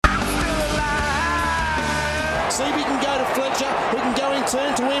See if he can go to Fletcher, who can go in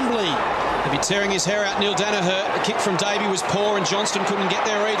turn to Wembley. He'll be tearing his hair out, Neil Danaher. The kick from Davey was poor and Johnston couldn't get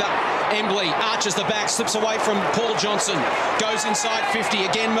there either. Embley arches the back, slips away from Paul Johnson. Goes inside 50.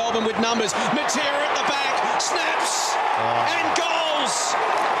 Again, Melbourne with numbers. Matera at the back. Snaps. And goals.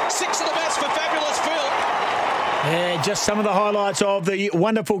 6 of the best for Fabulous Phil. Yeah, just some of the highlights of the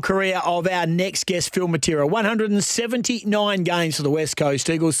wonderful career of our next guest, Phil Matera. 179 games for the West Coast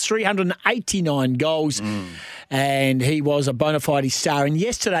Eagles, 389 goals, and he was a bona fide star. And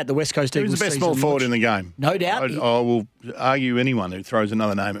yesterday at the West Coast Eagles, he was the best small forward in the game. No doubt. I will argue anyone who throws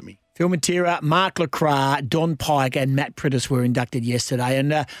another name at me. Phil Matera, Mark Lacroix, Don Pike and Matt Prittis were inducted yesterday.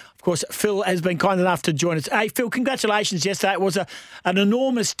 And, of course, Phil has been kind enough to join us. Hey, Phil, congratulations yesterday. It was an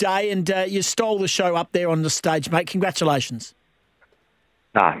enormous day and you stole the show up there on the stage, mate. Congratulations.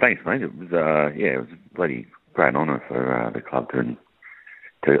 Thanks, mate. It was, it was a bloody great honour for the club to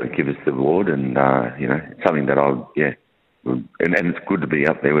give us the award and, it's something that and it's good to be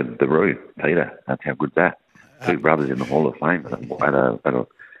up there with the Roo, Peter. That's how good that. Two brothers in the Hall of Fame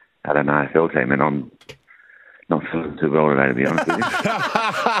at an AFL team, and I'm not feeling too well today, to be honest with you.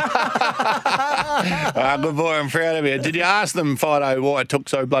 Good boy, I'm proud of you. Did you ask them, Fido, why it took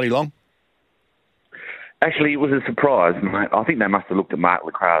so bloody long? Actually, it was a surprise, mate. I think they must have looked at Mark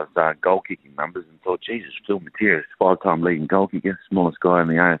Lacroix's goal-kicking numbers and thought, Jesus, Phil Matera, 5-time leading goal kicker, smallest guy in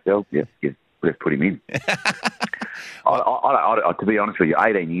the AFL. Yes, let's put him in. To be honest with you,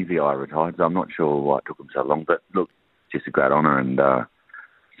 18 years ago I retired, so I'm not sure why it took them so long. But look, just a great honour and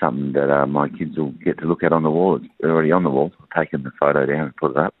something that my kids will get to look at on the wall. It's already on the wall. I've taken the photo down and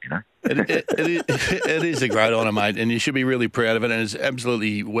put it up, It is a great honour, mate, and you should be really proud of it, and it's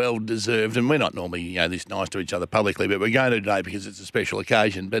absolutely well deserved. And we're not normally, this nice to each other publicly, but we're going to today because it's a special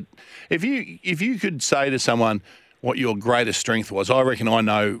occasion. But if you could say to someone what your greatest strength was, I reckon I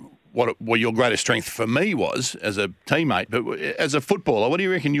know what your greatest strength for me was as a teammate. But as a footballer, what do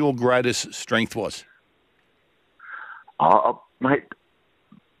you reckon your greatest strength was? Mate,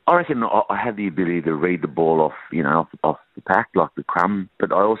 I reckon I had the ability to read the ball off the pack like the crumb,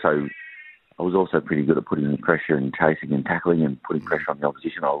 but I was also pretty good at putting in pressure and chasing and tackling and putting pressure on the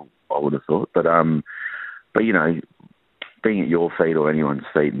opposition. I would have thought, but being at your feet or anyone's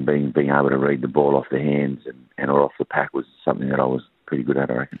feet and being able to read the ball off the hands and or off the pack was something that I was pretty good at,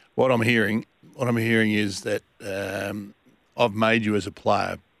 I reckon. What I'm hearing is that I've made you as a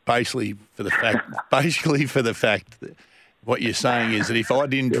player basically for the fact that what you're saying is that if I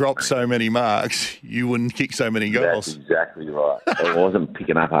didn't drop so many marks, you wouldn't kick so many goals. That's exactly right. I wasn't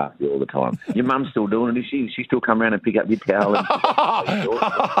picking up after you all the time. Your mum's still doing it, is she? She still come around and pick up your towel and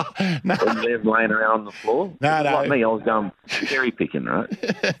and laying around on the floor? No. Like me, I was going cherry picking, right?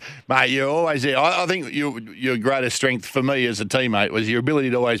 Mate, you're always there. I think your greatest strength for me as a teammate was your ability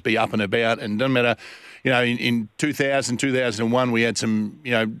to always be up and about, and doesn't matter, in 2000, 2001, we had some,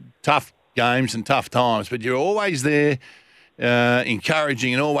 tough games and tough times, but you're always there,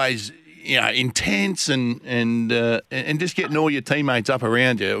 encouraging and always, intense and just getting all your teammates up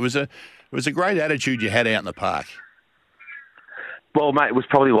around you. It was a great attitude you had out in the park. Well, mate, it was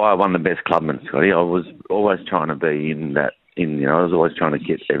probably why I won the best clubman, Scotty. I was always trying to be I was always trying to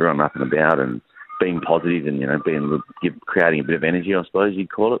get everyone up and about and being positive and, creating a bit of energy, I suppose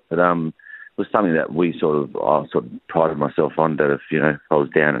you'd call it. But it was something that I sort of prided myself on, that if I was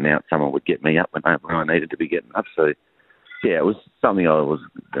down and out, someone would get me up when I needed to be getting up. So, yeah, it was something I was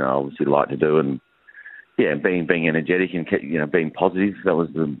obviously like to do, and being energetic and being positive. That was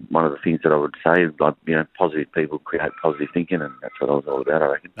one of the things that I would say. Like positive people create positive thinking, and that's what I was all about, I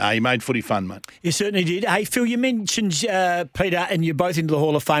reckon. You made footy fun, mate. You certainly did. Hey, Phil, you mentioned Peter, and you're both into the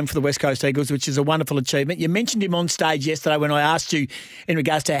Hall of Fame for the West Coast Eagles, which is a wonderful achievement. You mentioned him on stage yesterday when I asked you in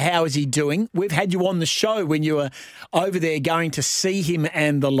regards to how is he doing. We've had you on the show when you were over there going to see him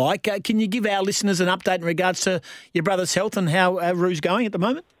and the like. Can you give our listeners an update in regards to your brother's health and how Roo's going at the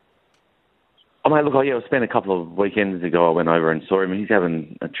moment? Oh, mate, look, I spent a couple of weekends ago. I went over and saw him. He's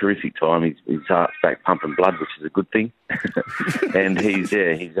having a terrific time. His heart's back pumping blood, which is a good thing. And he's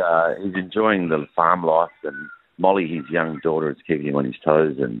enjoying the farm life. And Molly, his young daughter, is keeping him on his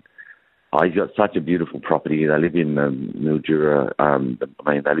toes. And he's got such a beautiful property. They live in Mildura.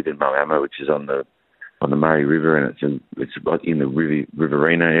 They live in Moama, which is on the Murray River, and it's in the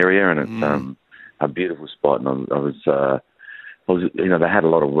Riverina area, and it's a beautiful spot. And they had a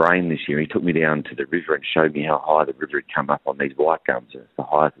lot of rain this year. He took me down to the river and showed me how high the river had come up on these white gums. It's the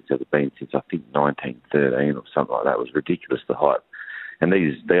highest it's ever been since, I think, 1913 or something like that. It was ridiculous, the height. And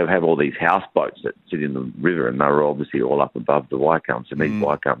they have all these houseboats that sit in the river, and they were obviously all up above the white gums. And these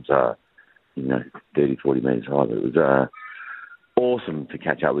white gums are, 30, 40 metres high. But it was awesome to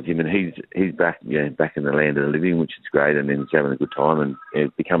catch up with him, and he's back in the land of the living, which is great, and then he's having a good time, and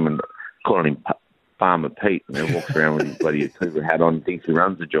calling him Farmer Pete, and he walks around with his bloody Cougar hat on, thinks he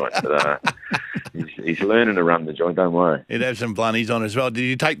runs the joint, but he's learning to run the joint. Don't worry. He'd have some blunnies on as well. Did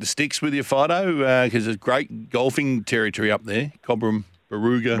you take the sticks with you, Fido? Because it's great golfing territory up there, Cobram,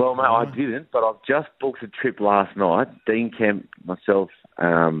 Baruga. Well, mate, I didn't, but I've just booked a trip last night. Dean Kemp, myself,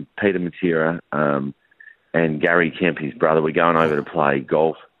 Peter Matera, and Gary Kemp, his brother, we're going over to play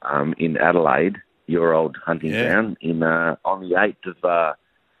golf in Adelaide, your old hunting ground, on the 8th of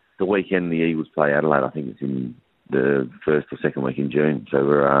the weekend the Eagles play Adelaide. I think it's in the first or second week in June.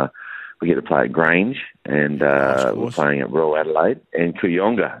 So we get to play at Grange, and we're playing at Royal Adelaide and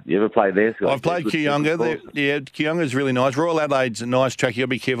Kooyonga. You ever played there, Scott? I've played Kooyonga. Kooyonga's really nice. Royal Adelaide's a nice track. You've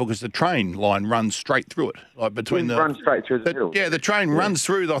got to be careful because the train line runs straight through it. Like runs straight through the middle. Yeah, the train runs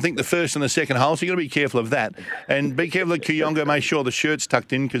through, I think, the first and the second hole, so you've got to be careful of that. And be careful at Kooyonga. Make sure the shirt's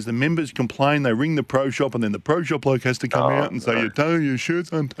tucked in because the members complain. They ring the pro shop, and then the pro shop bloke has to come out and say, your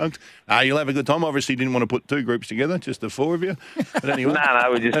shirt's untucked. You'll have a good time. Obviously, you didn't want to put two groups together, just the four of you. But anyway,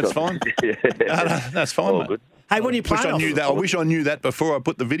 that's fine. That's fine, mate. Good. Hey, what are you playing off? I wish I knew that before I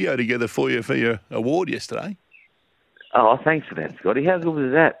put the video together for your award yesterday. Oh, thanks for that, Scotty. How good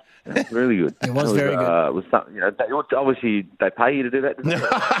was that? That's really good. It was very good. It was something, obviously they pay you to do that.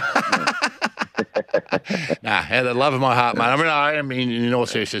 Out of the love of my heart, mate. I mean, in all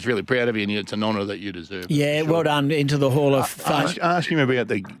seriousness, really proud of you, and it's an honour that you deserve. Yeah, well done, into the Hall of Fame. Ask him about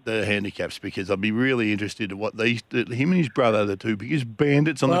the handicaps because I'd be really interested in what him and his brother are the two biggest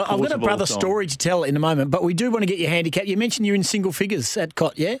bandits on the course of all time. I've got a brother story to tell in a moment, but we do want to get your handicap. You mentioned you're in single figures at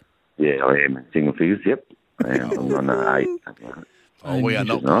Cot, yeah? Yeah, I am in single figures, yep. I'm on 8. We are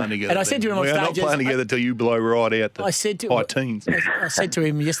not playing together. And I said to him on stage, we are not playing together till you blow right out the high teens. I said to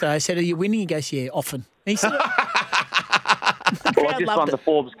him yesterday, I said, are you winning? He goes, yeah, often. And he said, well, I just won the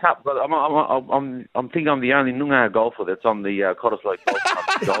Forbes Cup, but I'm thinking I'm the only Noongar golfer that's on the Cottesloe Golf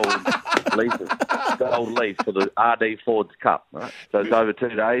Club gold leaf for the RD Forbes Cup. Right? So it's over 2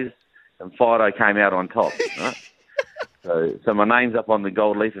 days, and Fido came out on top. Right? So my name's up on the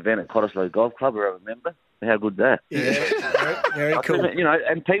gold leaf event at Cottesloe Golf Club. I remember. How good's that? Yeah, very cool.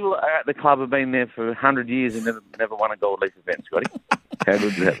 And people at the club have been there for 100 years and never won a gold leaf event, Scotty. How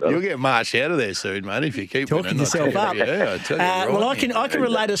good's that, though? You'll get marched out of there soon, mate, if you keep talking yourself up. Yeah, I tell you. Well, I can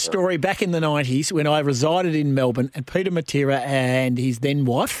relate a story back in the 90s when I resided in Melbourne, and Peter Matera and his then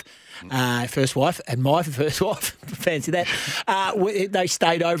wife, first wife, and my first wife, fancy that, they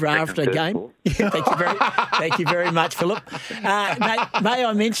stayed over after a game. Thank you very much, Philip. May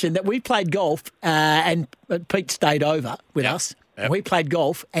I mention that we played golf and Pete stayed over with us. Yep. And we played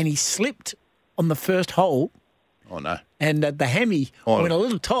golf and he slipped on the first hole. Oh, no. And the hammy went a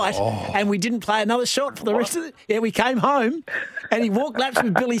little tight, and we didn't play another shot for the rest of it. Yeah, we came home, and he walked laps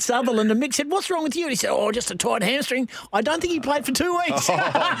with Billy Sutherland, and Mick said, what's wrong with you? And he said, just a tight hamstring. I don't think he played for 2 weeks.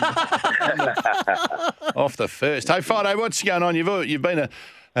 Off the first. Hey, Fido, what's going on? You've been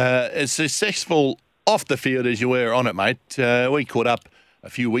as successful off the field as you were on it, mate. We caught up a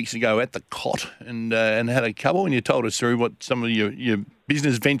few weeks ago at the Cot and had a couple, and you told us through what some of your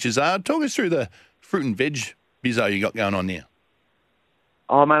business ventures are. Talk us through the fruit and veg bizzo you got going on now.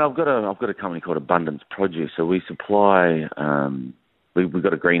 Oh, mate, I've got a company called Abundance Produce. So we supply. We've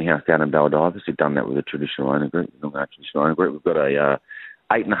got a greenhouse down in Baldivis. We've done that with a traditional owner group. We've got a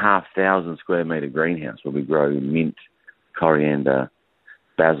 8,500 square metre greenhouse where we grow mint, coriander,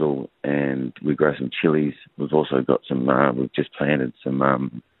 basil, and we grow some chilies. We've also got some. We've just planted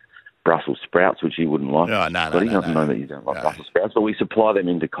some Brussels sprouts, which you wouldn't like. No. I know that you don't like Brussels sprouts, but we supply them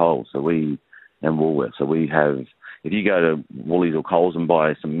into Coles. And Woolworths. So we have, if you go to Woolies or Coles and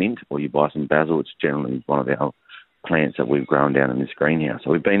buy some mint or you buy some basil, it's generally one of our plants that we've grown down in this greenhouse.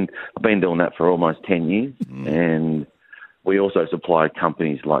 So I've been doing that for almost 10 years. And we also supply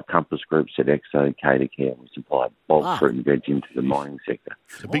companies like Compass Group, Sodexo, Catercare. We supply bulk fruit and veg into the mining sector.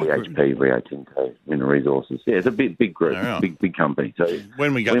 BHP, Rio Tinto, Mineral Resources. Yeah, it's a big group, big company. So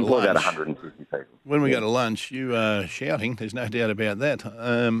when we employ about 150 people. When we go to lunch, you are shouting. There's no doubt about that.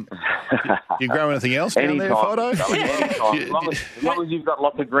 You grow anything else down there, Fido? Anytime. As long as you've got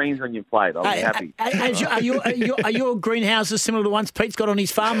lots of greens on your plate, I'll be happy. Are your greenhouses similar to the ones Pete's got on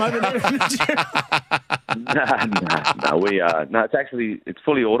his farm over there? No, it's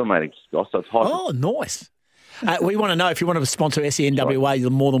fully automated, Scott, so it's hot. Oh, nice. We want to know if you want to sponsor SENWA,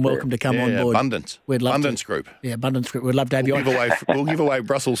 you're more than welcome to come on board. Abundance. We'd love Abundance Group. Yeah, Abundance Group. We'd love to have you on. We'll give away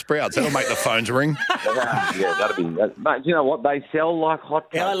Brussels sprouts. That'll make the phones ring. That'll be. Mate, you know what? They sell like hot.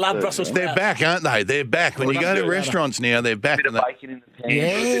 Yeah, I love Brussels sprouts. They're back, aren't they? They're back. When you go to restaurants now, they're back. A bit of bacon in the pan.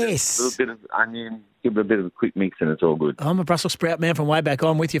 Yes. A little bit of onion, give it a bit of a quick mix and it's all good. I'm a Brussels sprout man from way back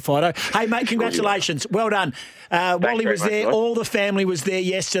on with you, Fido. Hey, mate, congratulations. Well done. Wally was there. Much, all the family was there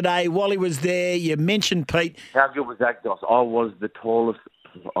yesterday. Wally was there. You mentioned Pete. How good was that, Josh? I was the tallest.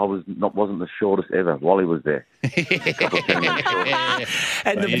 I wasn't the shortest ever. Wally was there.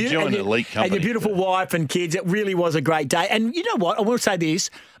 And you joined elite company. And your beautiful wife and kids. It really was a great day. And you know what? I will say this.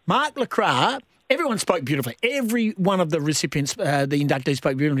 Mark LeCras, everyone spoke beautifully. Every one of the recipients, the inductees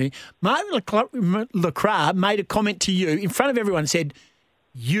spoke beautifully. Mark LeCras made a comment to you in front of everyone and said,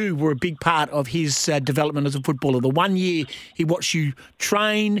 you were a big part of his development as a footballer. The 1 year he watched you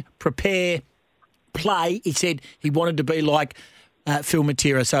train, prepare, play, he said he wanted to be like Phil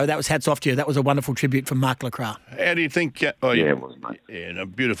Matera. So that was hats off to you. That was a wonderful tribute from Mark LeCras. How do you think... it was, mate. Yeah, no,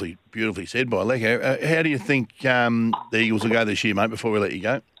 beautifully said by Lecco. How do you think the Eagles will go this year, mate, before we let you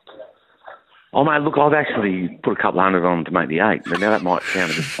go? Oh, mate, look, I've actually put a couple hundred on to make the 8. But now that might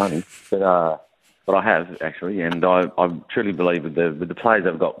sound a bit funny, but I have, actually, and I truly believe with the players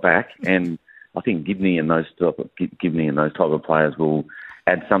I've got back, and I think Gibney and those type of players will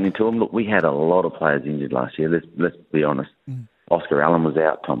add something to them. Look, we had a lot of players injured last year, let's be honest. Oscar Allen was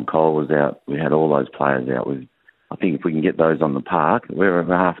out, Tom Cole was out. We had all those players out. I think if we can get those on the park, we're a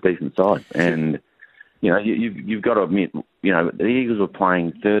half-decent side. And, you know, you've got to admit, you know, the Eagles were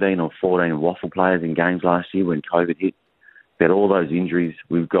playing 13 or 14 waffle players in games last year when COVID hit. We had all those injuries.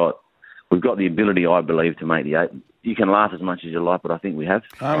 We've got the ability, I believe, to make the 8. You can laugh as much as you like, but I think we have.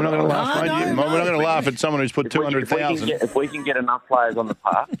 Oh, we're not going to laugh, mate. We're not going to laugh at someone who's put 200,000. If we can get enough players on the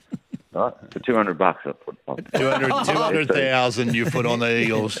park, right, for $200, I'll put 200,000 you put on the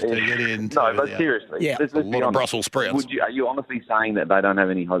Eagles to get in. No, but seriously, yeah. let's a lot of Brussels sprouts. Are you honestly saying that they don't have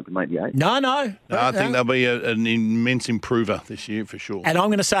any hope to make the 8? No. No, I think they'll be an immense improver this year for sure. And I'm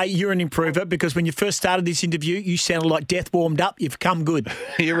going to say you're an improver because when you first started this interview, you sounded like death warmed up. You've come good.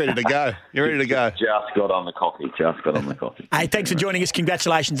 You're ready to go. Just got on the coffee. Hey, thanks for joining us.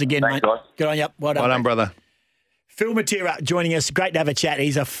 Congratulations again, Thanks, mate. guys. Good on you. Well done. Well done, brother. Phil Matera joining us. Great to have a chat.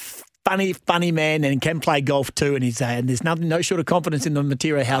 He's a funny man and can play golf too. And there's no short of confidence in the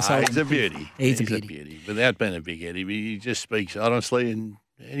Matera household. He's a beauty. He's a beauty. Without being a big Eddie, he just speaks honestly. And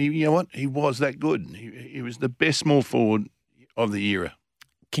he, you know what? He was that good. He was the best small forward of the era.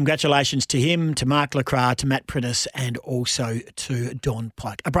 Congratulations to him, to Mark LeCras, to Matt Priddis, and also to Don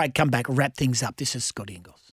Pike. A break, come back, wrap things up. This is Scotty Ingles.